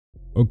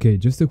Okay,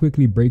 just to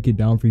quickly break it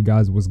down for you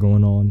guys what's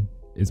going on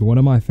is one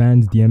of my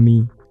fans DM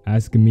me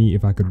asking me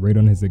if I could raid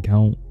on his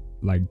account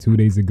like 2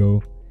 days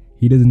ago.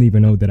 He doesn't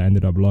even know that I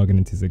ended up logging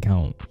into his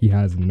account. He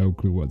has no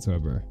clue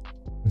whatsoever.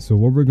 So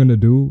what we're gonna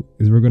do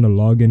is we're gonna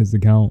log in his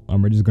account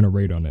and we're just gonna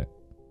raid on it.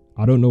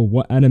 I don't know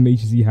what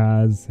animations he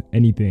has,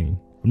 anything.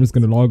 I'm just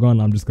gonna log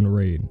on, I'm just gonna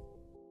raid.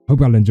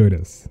 Hope y'all enjoy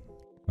this.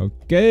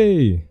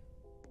 Okay.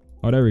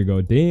 Oh, there we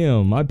go.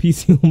 Damn, my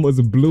PC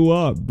almost blew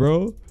up,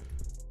 bro.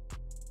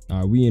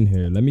 Alright, we in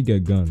here. Let me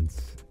get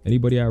guns.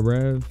 Anybody at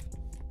Rev?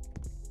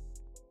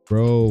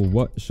 Bro,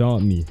 what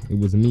shot me? It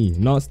was me.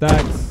 Not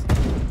Stacks.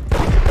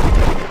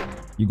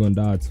 You gonna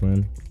die,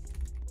 twin.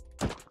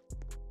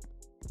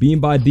 Being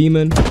by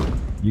Demon.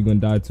 You gonna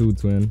die too,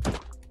 twin.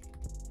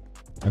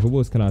 Right, who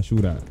else can I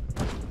shoot at?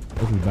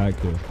 What's his back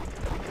here?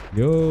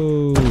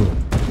 Yo.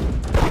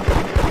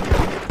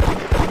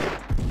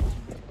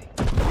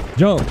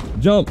 Jump.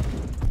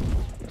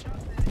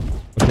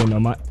 Okay, no,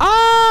 my...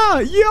 Ah!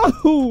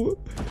 Yo!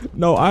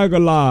 No, I ain't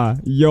gonna lie.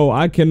 Yo,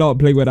 I cannot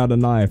play without a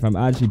knife. I'm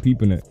actually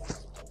peeping it.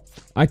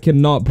 I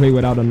cannot play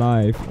without a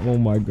knife. Oh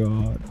my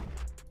god.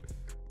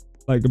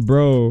 Like,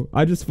 bro,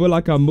 I just feel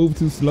like I move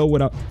too slow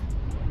without...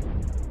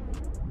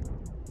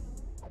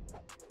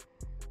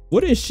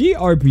 What is she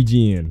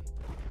RPGing?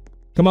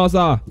 Come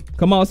outside.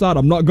 Come outside.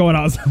 I'm not going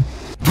outside.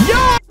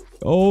 Yeah!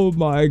 Oh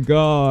my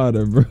god,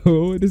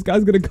 bro. This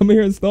guy's gonna come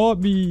here and stop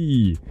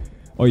me.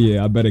 Oh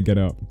yeah, I better get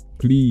up.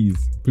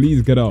 Please.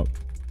 Please get up.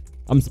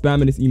 I'm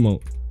spamming this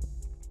emote.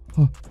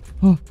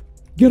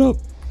 Get up.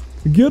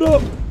 Get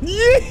up.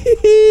 Yeah,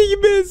 you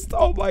missed.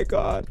 Oh my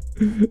god.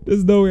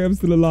 There's no way I'm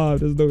still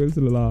alive. There's no way I'm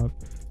still alive.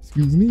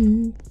 Excuse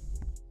me.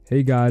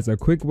 Hey guys, a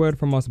quick word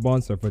from our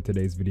sponsor for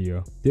today's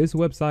video. This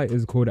website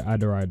is called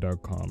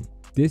Anarchy.com.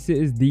 This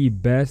is the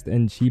best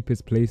and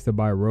cheapest place to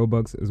buy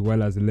Robux as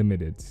well as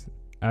limiteds.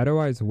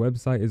 Anarchy's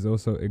website is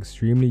also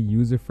extremely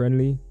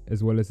user-friendly,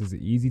 as well as it's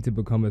easy to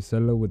become a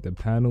seller with the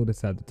panel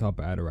that's at the top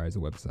of Anarchy's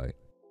website.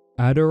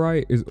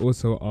 Anarchy is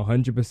also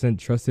 100%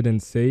 trusted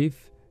and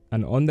safe,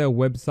 and on their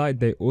website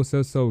they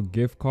also sell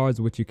gift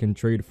cards which you can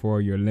trade for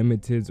your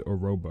limiteds or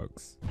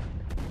Robux.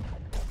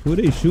 Who are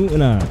they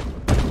shooting at?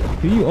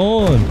 Who you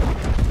on?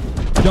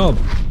 Jump.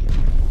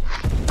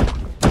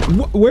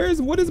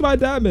 What is my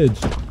damage?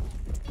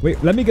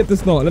 Wait, let me get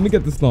this stomp. Let me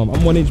get this stomp.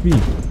 I'm 1 HP.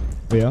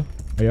 Oh yeah.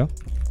 Oh yeah.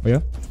 Oh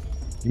yeah.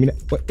 Give me that.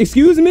 What?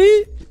 Excuse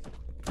me?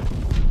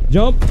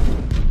 Jump.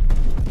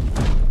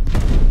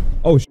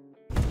 Oh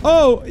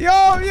oh,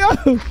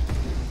 yo.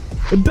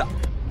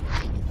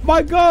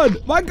 My gun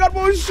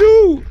won't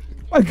shoot.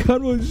 My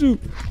gun won't shoot.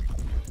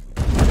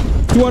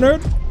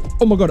 200.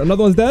 Oh my god,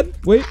 another one's dead.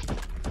 Wait.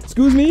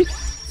 Excuse me.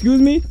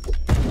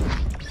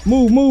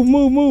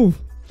 Move.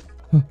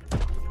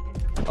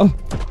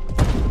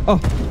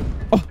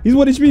 Oh, he's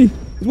 1 HP.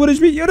 He's 1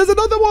 HP. Yo, there's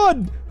another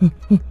one.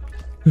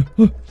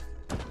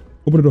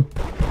 Open the door.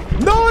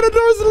 No, the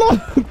door's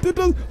locked.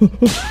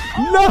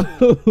 No.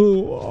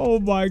 Oh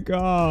my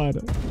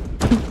god.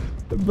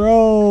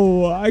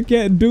 Bro, I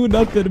can't do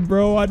nothing,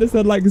 bro. I just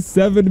had like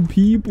 7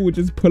 people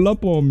just pull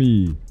up on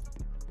me.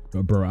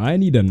 But bro, I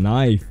need a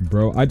knife,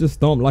 bro. I just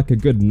stomped like a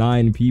good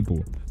 9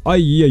 people. Oh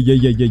yeah.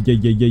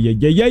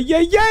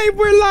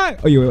 We're live.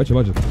 Oh yeah, watch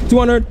it.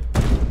 200.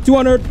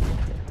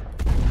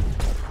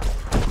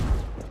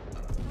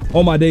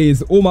 All my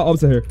days, all my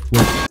ups are here.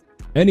 Wait.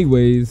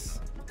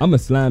 Anyways, I'ma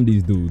slam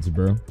these dudes,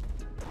 bro.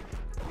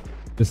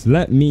 Just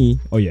let me.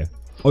 Oh yeah.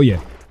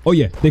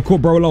 They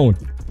caught bro alone.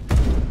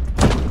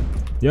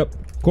 Yep,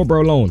 caught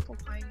bro alone.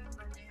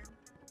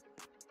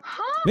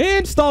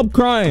 Man, stop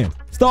crying.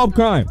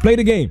 Play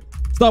the game.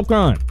 Stop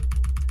crying.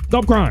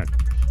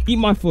 Eat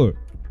my foot.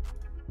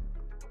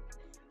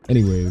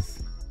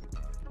 Anyways,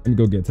 let me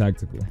go get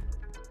tactical.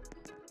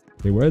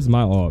 Hey, where's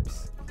my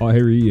ops? Oh,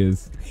 here he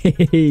is.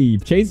 Hey,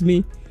 chase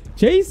me.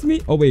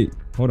 Oh wait,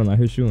 hold on, I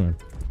hear shooting.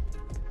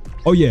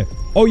 Oh yeah.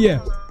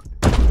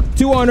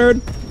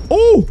 200.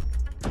 Oh,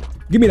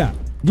 give me that.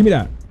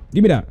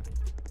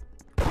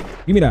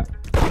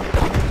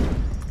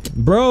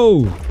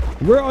 Bro,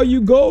 where are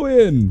you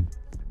going?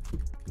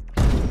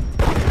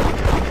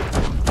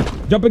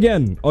 Jump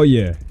again. Oh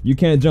yeah, you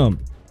can't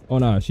jump. Oh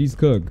nah, she's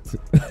cooked.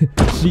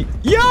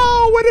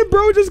 Yo, where did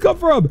bro just come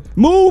from?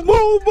 Move.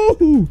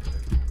 Oh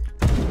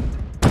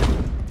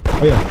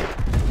yeah.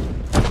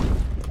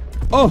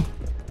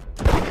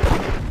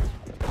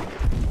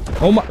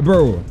 Oh my,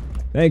 bro.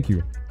 Thank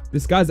you.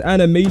 This guy's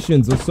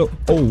animations are so...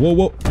 Oh,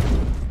 whoa.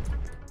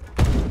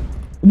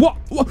 What?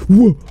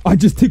 I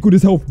just tickled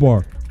his health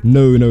bar.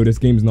 No, this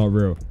game's not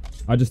real.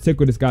 I just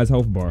tickled this guy's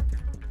health bar.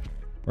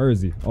 Where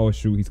is he? Oh,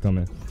 shoot, he's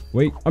coming.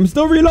 Wait, I'm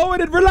still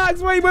reloaded.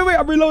 Relax. Wait.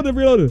 I'm reloaded.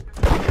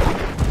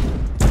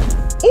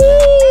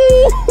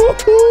 Ooh!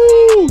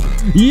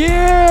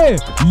 Yeah!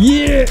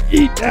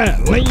 Eat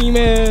that, lame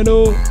man.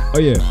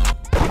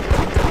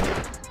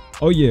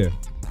 Oh yeah.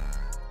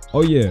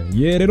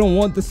 Yeah, they don't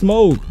want the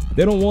smoke.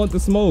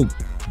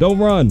 Don't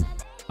run.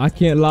 I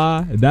can't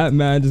lie. That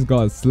man just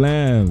got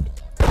slammed.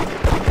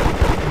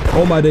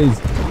 Oh my days.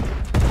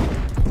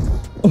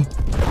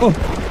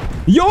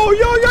 Yo,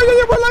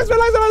 relax.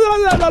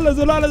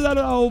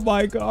 Oh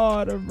my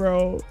god,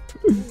 bro.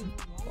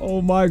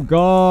 Oh my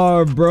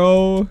god,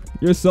 bro.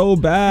 You're so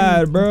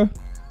bad, bro.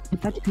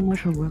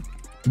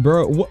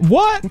 Bro,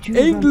 what?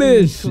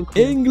 English,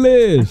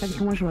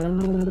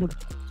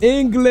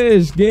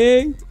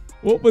 gang.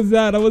 What was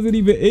that? That wasn't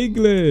even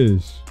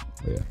English.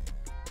 Oh, yeah.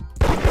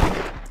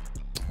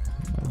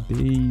 My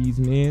days,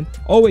 man.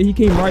 Oh wait, he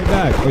came right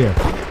back. Oh yeah.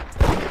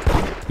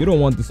 You don't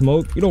want the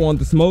smoke.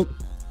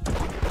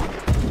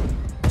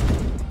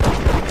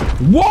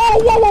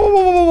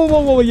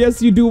 Whoa.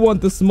 Yes, you do want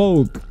the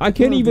smoke. I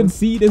can't even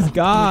see this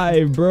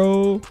guy,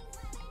 bro.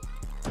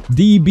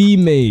 DB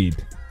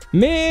made.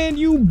 Man,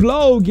 you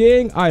blow,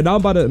 gang. All right, now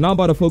I'm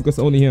about to focus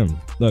only him.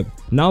 Look,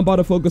 now I'm about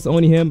to focus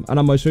only him, and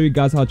I'm gonna show you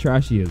guys how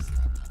trash he is.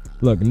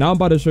 Look, now I'm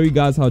about to show you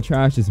guys how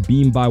trash this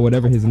beam by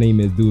whatever his name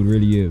is dude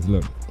really is.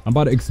 Look, I'm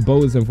about to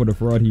expose him for the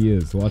fraud he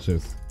is. Watch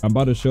this. I'm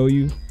about to show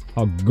you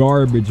how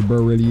garbage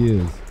bro really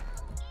is.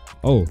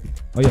 Oh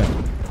yeah.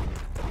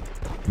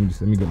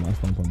 Let me get my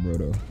stomp on bro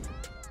though.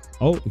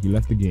 Oh, he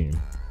left the game.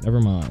 Never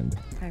mind.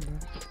 Hi, bro.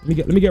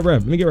 Let me get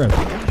rev.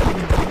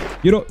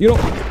 You don't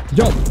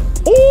jump.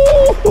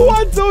 Oh,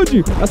 I told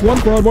you. That's one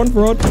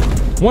fraud.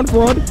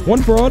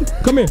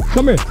 Come here.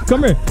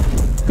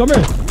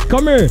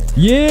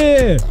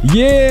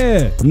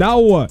 Yeah. Now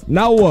what?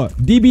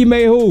 DB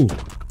made who?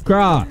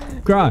 Cry.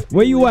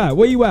 Where you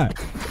at?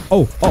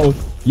 Oh.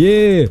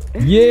 Yeah.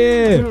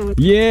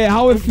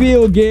 How it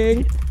feel,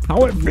 gang?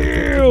 How it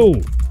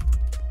feel?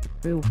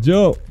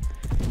 Jump.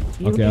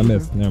 Okay, I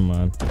missed. Never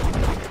mind.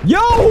 Yo,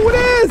 who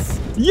this?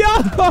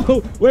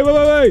 Yo! Wait.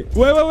 I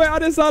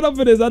didn't sign up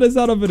for this. I did not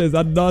sign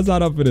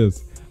up for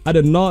this. I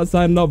did not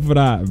sign up for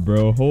that,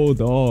 bro.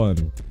 Hold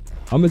on.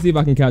 I'm gonna see if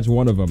I can catch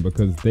one of them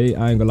because I ain't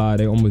gonna lie,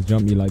 they almost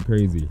jumped me like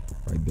crazy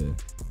right there.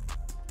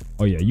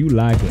 Oh yeah, you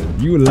lacking.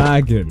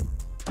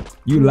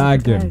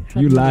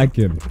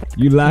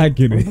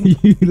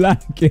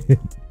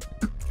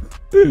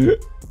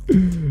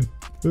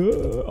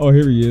 Oh,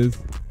 here he is.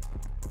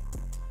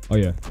 Oh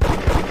yeah.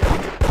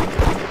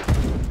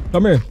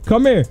 Come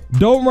here.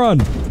 Don't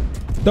run.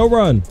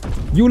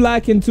 You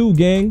lacking too,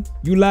 gang.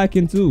 You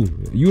lacking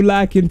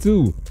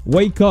too.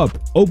 Wake up.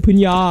 Open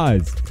your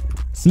eyes.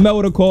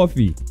 Smell the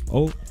coffee.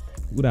 Oh,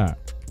 who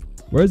that?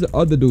 Where's the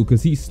other dude?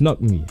 Because he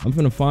snuck me. I'm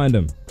finna find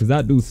him. Because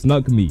that dude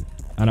snuck me.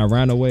 And I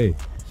ran away.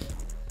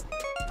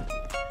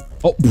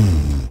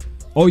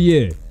 Oh,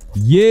 yeah.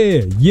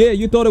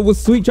 You thought it was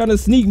sweet trying to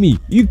sneak me.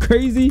 You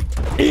crazy?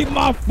 Eat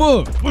my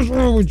foot. What's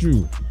wrong with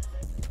you?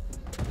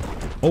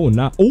 Oh,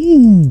 nah.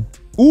 Ooh.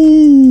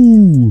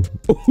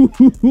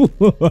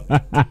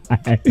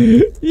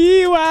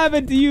 What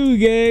happened to you,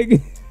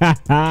 gang?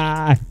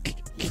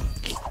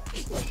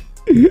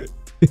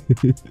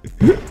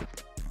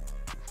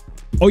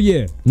 Oh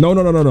yeah.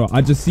 No.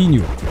 I just seen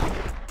you.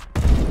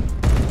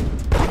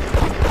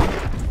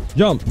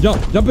 Jump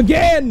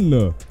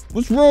again.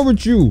 What's wrong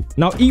with you?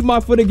 Now eat my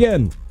foot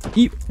again.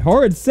 Eat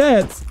hard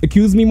sets.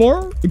 Accuse me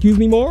more?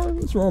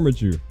 What's wrong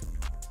with you?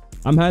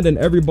 I'm handing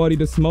everybody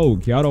the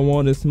smoke. Y'all don't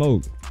want this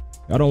smoke.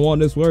 Y'all don't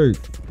want this work.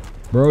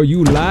 Bro,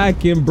 you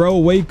lacking, bro.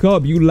 Wake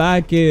up. You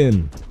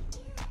lacking,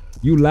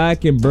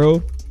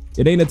 bro.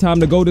 It ain't a time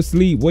to go to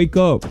sleep. Wake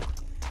up.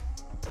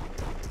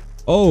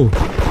 Oh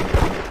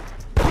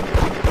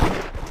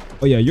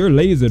yeah, you're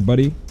lasered,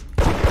 buddy.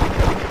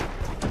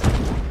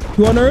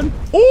 200.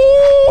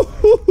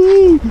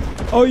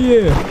 Oh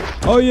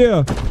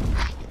yeah.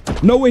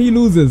 No way he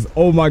loses.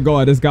 Oh my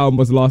god, this guy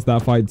almost lost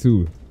that fight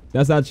too.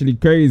 That's actually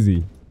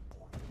crazy.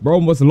 Bro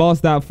almost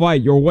lost that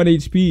fight. You're 1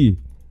 HP.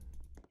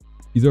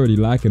 He's already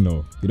lacking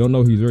though. You don't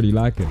know he's already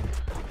lacking.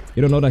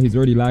 You don't know that he's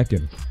already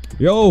lacking.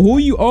 Yo, who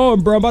you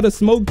on, bro? I'm about to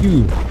smoke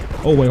you.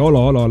 Oh wait, hold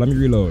on. Let me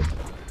reload.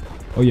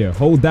 Oh yeah,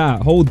 hold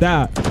that,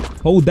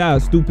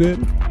 stupid.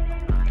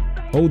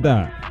 Hold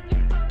that.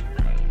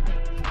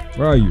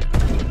 Where are you?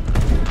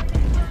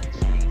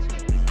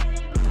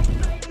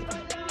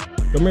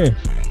 Come here.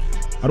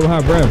 I don't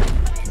have rev.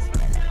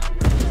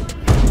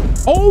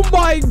 Oh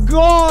my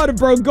god,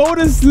 bro. Go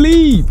to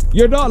sleep.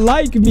 You're not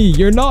like me.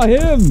 You're not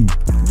him.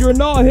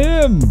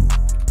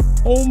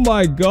 Oh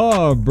my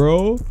god,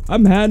 bro.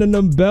 I'm handing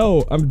them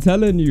belt. I'm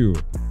telling you.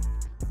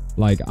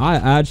 Like, I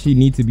actually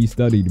need to be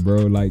studied,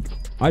 bro. Like,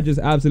 I just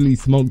absolutely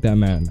smoked that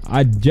man.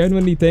 I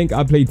genuinely think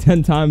I play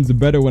 10 times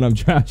better when I'm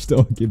trash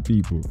talking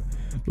people.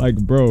 Like,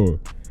 bro,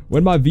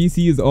 when my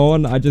VC is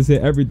on, I just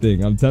hit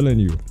everything. I'm telling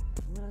you.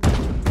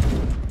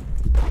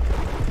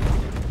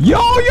 Yo.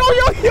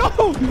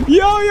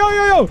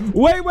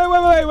 Wait.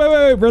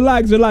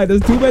 Relax.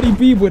 There's too many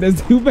people.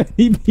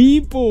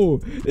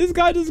 This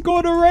guy just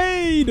caught a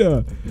raid.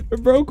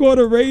 Bro caught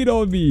a raid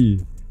on me.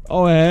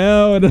 Oh,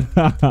 hell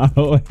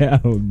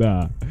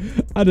nah.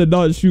 I did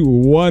not shoot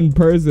one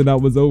person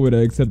that was over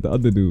there except the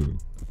other dude.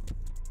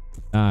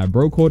 Nah,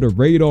 bro called a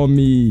raid on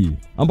me.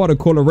 I'm about to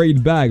call a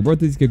raid back. Bro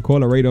thinks he can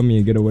call a raid on me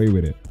and get away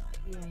with it.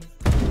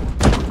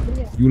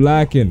 You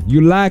lacking.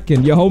 Your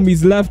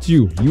homies left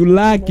you. You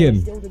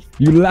lacking.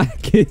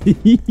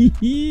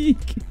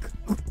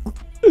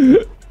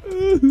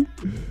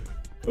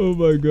 Oh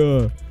my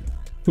god.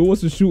 Who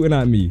was shooting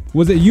at me?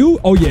 Was it you?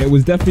 Oh yeah, it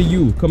was definitely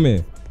you. Come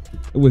here.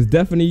 It was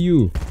definitely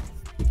you.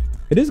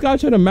 Is this guy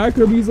trying to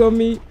macro abuse on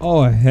me?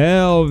 Oh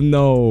hell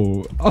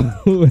no.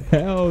 Oh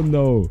hell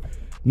no.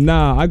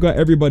 Nah, I got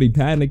everybody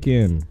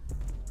panicking.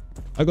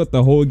 I got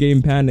the whole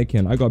game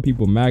panicking. I got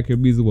people macro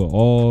abusing with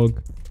AUG.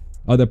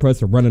 Other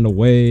person running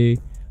away.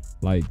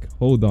 Like,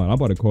 hold on. I'm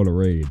about to call a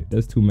raid.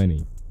 There's too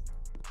many.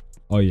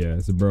 Oh yeah,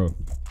 it's a bro.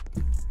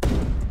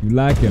 You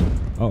lacking.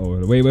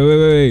 Uh-oh. Wait.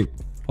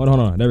 Hold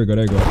on. There we go.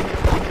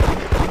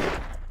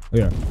 Oh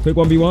yeah. Quick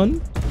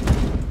 1v1.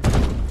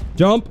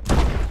 Jump.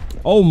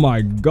 Oh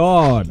my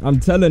god. I'm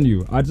telling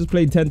you. I just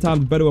played 10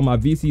 times better with my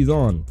VCs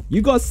on.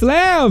 You got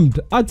slammed.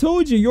 I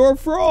told you. You're a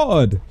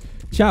fraud.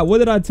 Chat, what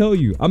did I tell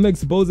you? I'm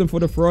exposing for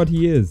the fraud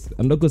he is.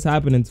 And look what's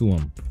happening to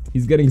him.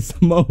 He's getting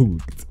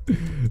smoked.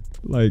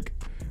 Like,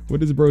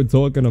 what is bro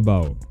talking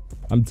about?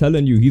 I'm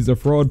telling you, he's a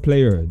fraud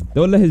player.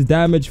 Don't let his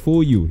damage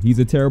fool you. He's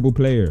a terrible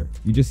player.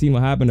 You just seen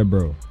what happened to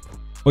bro.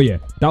 Oh yeah,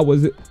 that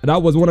was it.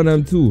 That was one of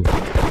them too.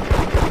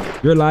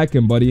 You're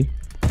lacking, buddy.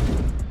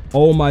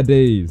 Oh my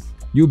days.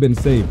 You've been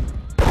safe.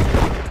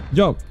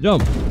 Jump. Yo. No.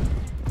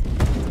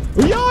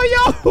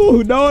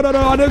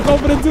 I didn't go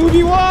for the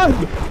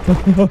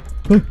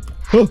 2v1.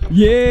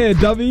 Yeah,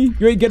 dummy.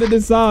 You ain't getting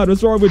inside.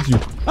 What's wrong with you?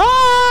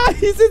 Ah,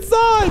 he's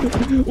inside.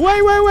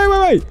 Wait.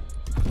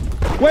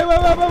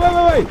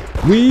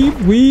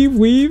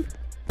 Weave.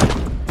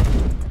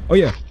 Oh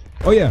yeah.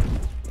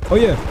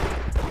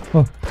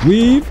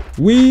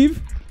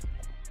 Weave.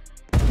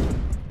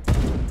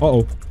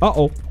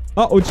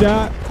 Uh-oh,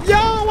 chat. Yo,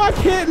 I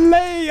can't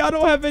lay. I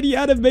don't have any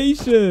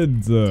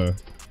animations.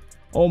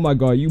 Oh my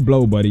god, you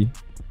blow, buddy.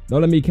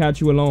 Don't let me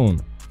catch you alone.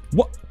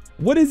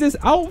 What is this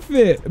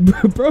outfit?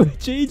 Bro,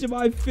 changing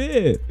my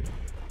fit.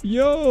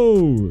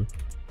 Yo.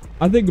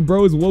 I think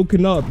bro's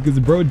woken up because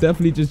bro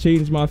definitely just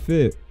changed my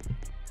fit.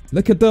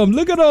 Look at them.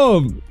 Look at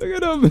them. Look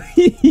at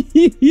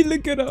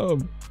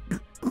them.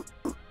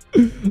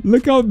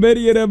 Look how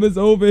many of them is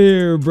over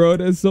here, bro.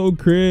 That's so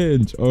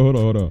cringe. Oh,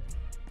 hold on.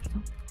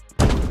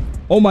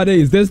 Oh my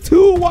days. There's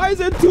 2. Why is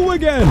there 2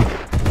 again?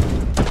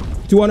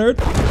 200.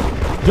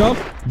 Jump.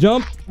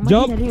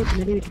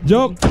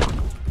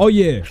 Oh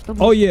yeah.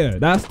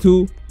 That's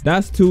 2.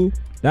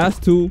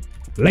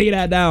 Lay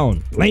that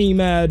down. Lame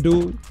ass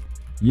dude.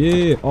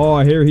 Yeah. Oh,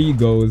 here he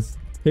goes.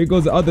 Here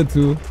goes the other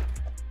 2.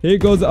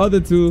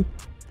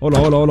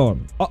 Hold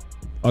on. Oh,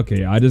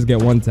 okay, I just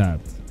get 1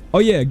 tapped. Oh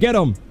yeah, get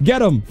him.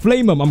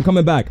 Flame him. I'm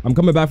coming back for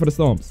the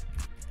stomps.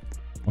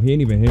 Oh, he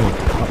ain't even here.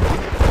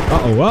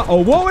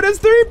 Uh-oh. Whoa, there's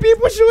 3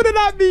 people shooting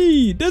at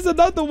me. There's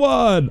another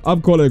one.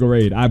 I'm calling a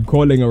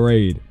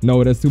raid.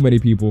 No, there's too many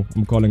people.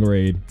 I'm calling a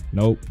raid.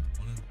 Nope.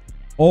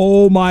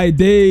 Oh my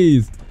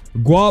days.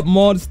 Guap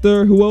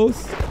monster. Who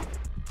else?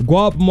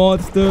 Guap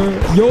monster.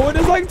 Yo,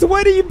 there's like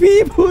 20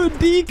 people,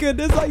 Deacon.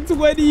 There's like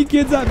 20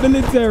 kids at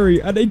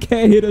military and they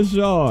can't hit a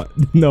shot.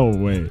 No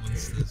way.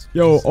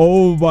 Yo,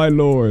 oh my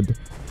lord.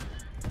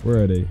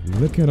 Where are they?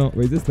 Look at them.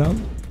 Wait, is this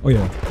them? Oh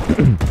yeah.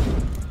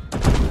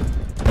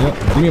 Yep.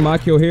 Give me my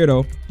kill here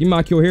though.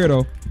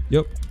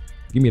 Yep.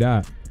 Give me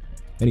that.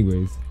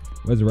 Anyways,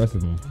 where's the rest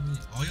of them?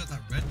 Oh, you got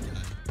that red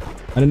guy.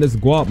 And then this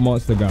Guap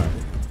monster guy.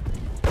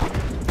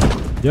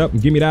 Yep.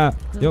 Give me that.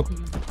 Yep.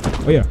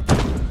 Oh yeah.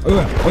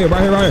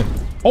 Right here.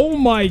 Oh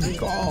my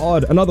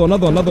god. Another one.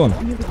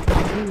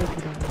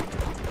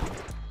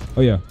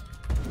 Oh yeah.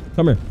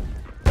 Come here.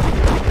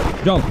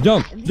 Jump.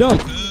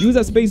 Use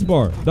that space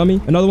bar,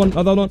 dummy. Another one.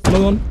 Another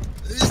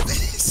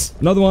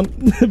one.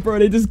 Bro,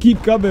 they just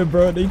keep coming,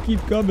 bro.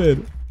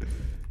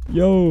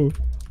 Yo.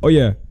 Oh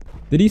yeah.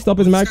 Did he stop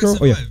his macro?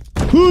 Oh yeah.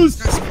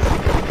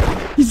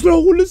 He's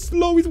slow.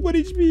 He's 1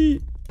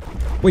 HP.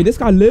 Wait, this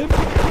guy lived?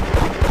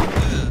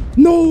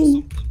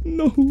 No.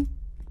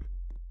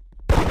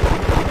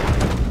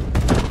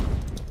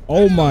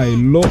 Oh my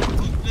lord.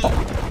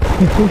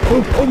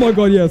 Oh my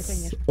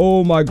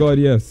god,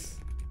 yes.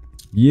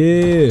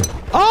 Yeah.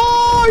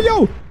 Oh,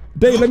 yo.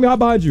 Dave, let me hide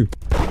behind you.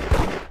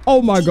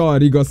 Oh my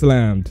god, he got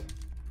slammed.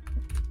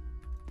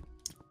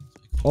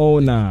 Oh,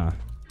 nah.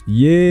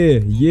 Yeah.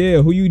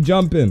 Who you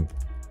jumping?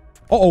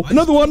 Uh-oh,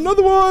 another one.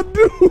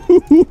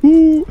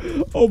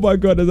 Oh my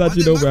god, there's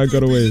actually no way I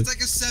got away. It's like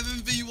a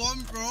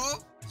 7v1, bro.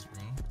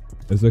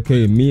 It's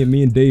okay. Me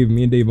and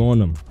Dave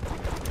on him.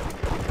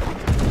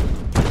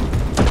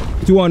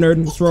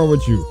 200. What's wrong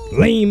with you?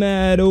 Lame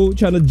ass dude,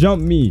 trying to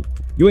jump me.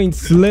 You ain't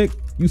slick.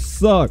 You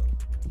suck.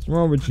 What's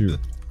wrong with you?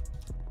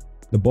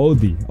 The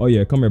Baldy. Oh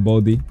yeah, come here,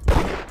 Baldy.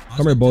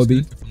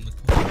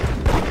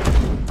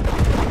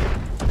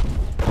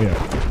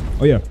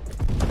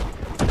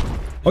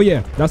 Oh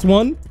yeah. That's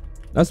one.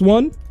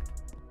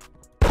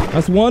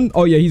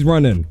 Oh yeah, he's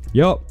running.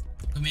 Yup.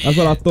 That's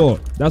what I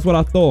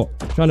thought.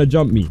 Trying to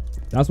jump me.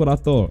 That's what I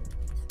thought.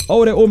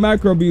 Oh, they're all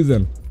macro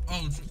abusing.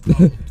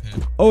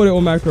 Oh, they're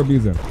all macro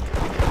abusing.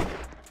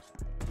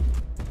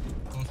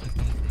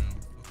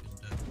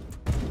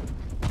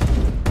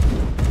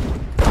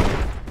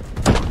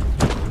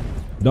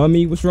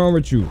 Dummy, what's wrong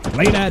with you?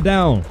 Lay that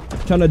down.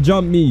 Trying to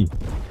jump me.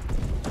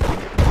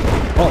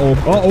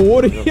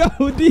 What are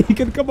yo,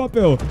 Deacon? Come up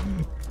here.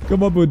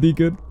 Come up here,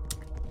 Deacon.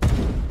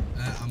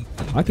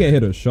 I can't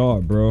hit a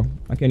shot, bro.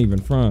 I can't even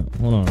front.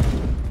 Hold on.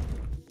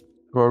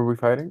 Who are we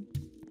fighting?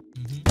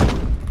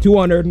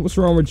 200. What's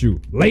wrong with you?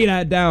 Lay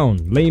that down.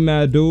 Lame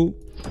mad dude.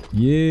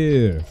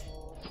 Yeah.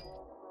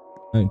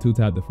 I ain't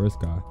two-tapped the first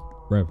guy.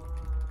 Rev.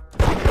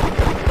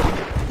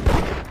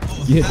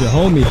 You hit your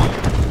homie.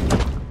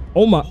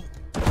 Oh my.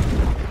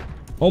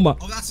 Oh my.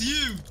 Oh, that's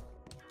you.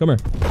 Come here.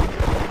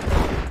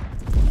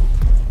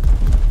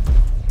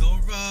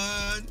 Don't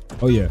run.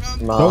 Oh yeah.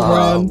 Nah,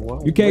 Don't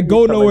run. You can't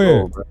go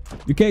nowhere.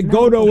 You can't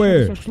go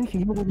nowhere.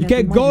 You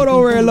can't go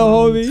nowhere,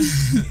 little homie.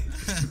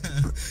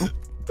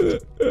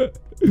 I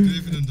don't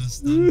even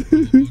understand, bro.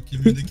 We're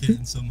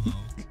communicating somehow.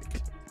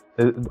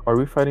 Are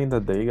we fighting the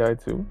day guy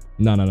too?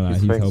 No.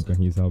 He's helping.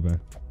 He's helping.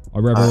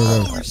 Oh, Rev.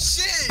 Oh,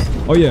 shit.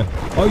 Oh yeah.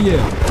 Oh yeah.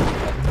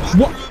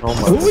 What? Oh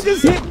my Who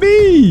just hit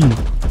me?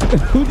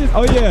 Who just?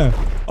 Oh yeah.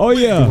 Oh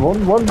yeah.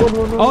 One.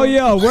 Oh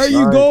yeah. Where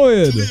you Nice.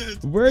 going?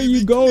 Where are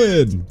you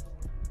going?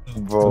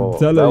 Bro, I'm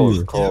telling that you.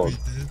 was cold.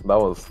 That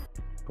was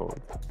cold.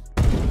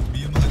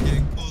 Me and my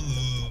gang pull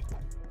up.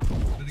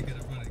 Better get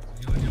it running.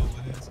 You're on your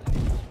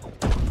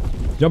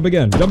way. Jump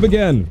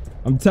again.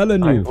 I'm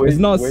telling you, it's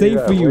not safe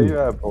for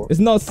you. It's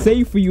not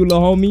safe for you,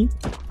 little homie.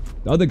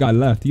 The other guy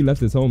left. He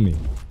left his homie.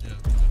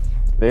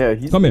 Yeah,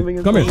 he's Come here.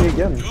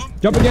 again.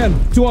 Jump again.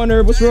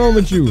 200. What's wrong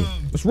with you?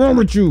 What's wrong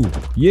with you?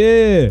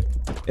 Yeah.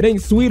 It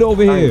ain't sweet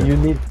over here. You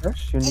need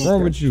fresh. What's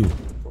wrong with you?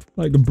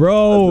 Like,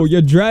 bro,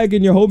 you're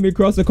dragging your homie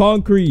across the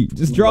concrete.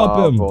 Just drop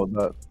him.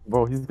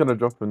 Bro, he's gonna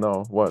drop him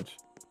now. Watch.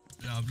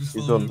 Yeah, I'm just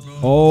He's following, on. bro.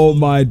 Oh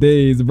my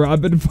days, bro.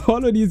 I've been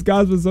following these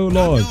guys for so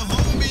long. Yo,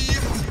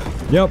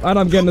 homie. Yep, and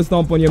I'm getting a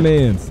stomp on your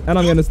mans.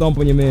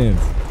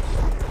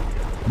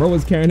 Bro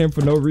was carrying him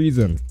for no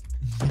reason.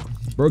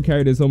 Bro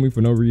carried his homie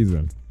for no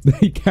reason.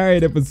 He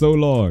carried it for so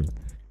long.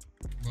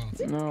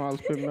 No, I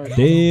was pretty much.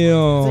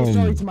 Damn. Say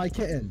sorry to my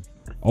kitten.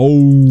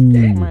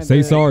 Oh,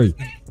 say sorry.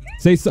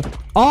 Say so.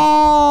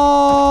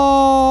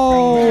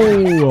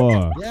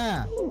 Oh.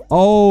 Yeah.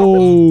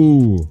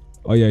 Oh.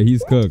 Oh yeah,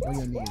 he's cooked. On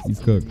your knees. He's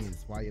on your cooked.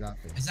 knees. Why are you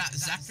laughing? Is that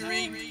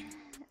Zachary?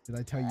 Did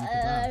I tell you to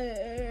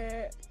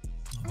laugh?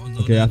 Oh, no,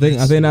 Okay, I think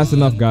that's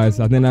enough, guys.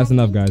 I think that's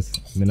enough. No,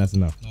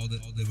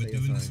 they were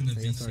doing this in a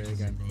Say VC, sorry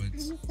again. bro.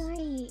 It's,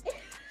 Sorry.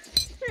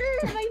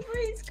 My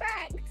brain's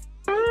cracked.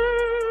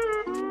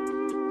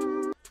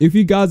 If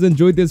you guys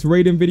enjoyed this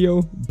rating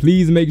video,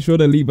 please make sure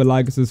to leave a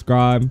like and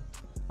subscribe.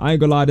 I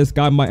ain't gonna lie, this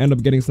guy might end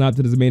up getting snapped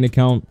to his main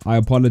account. I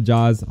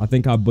apologize. I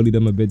think I bullied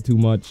him a bit too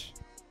much.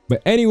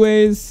 But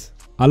anyways,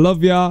 I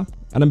love y'all,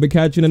 and I'm gonna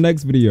catch you in the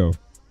next video.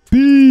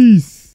 Peace.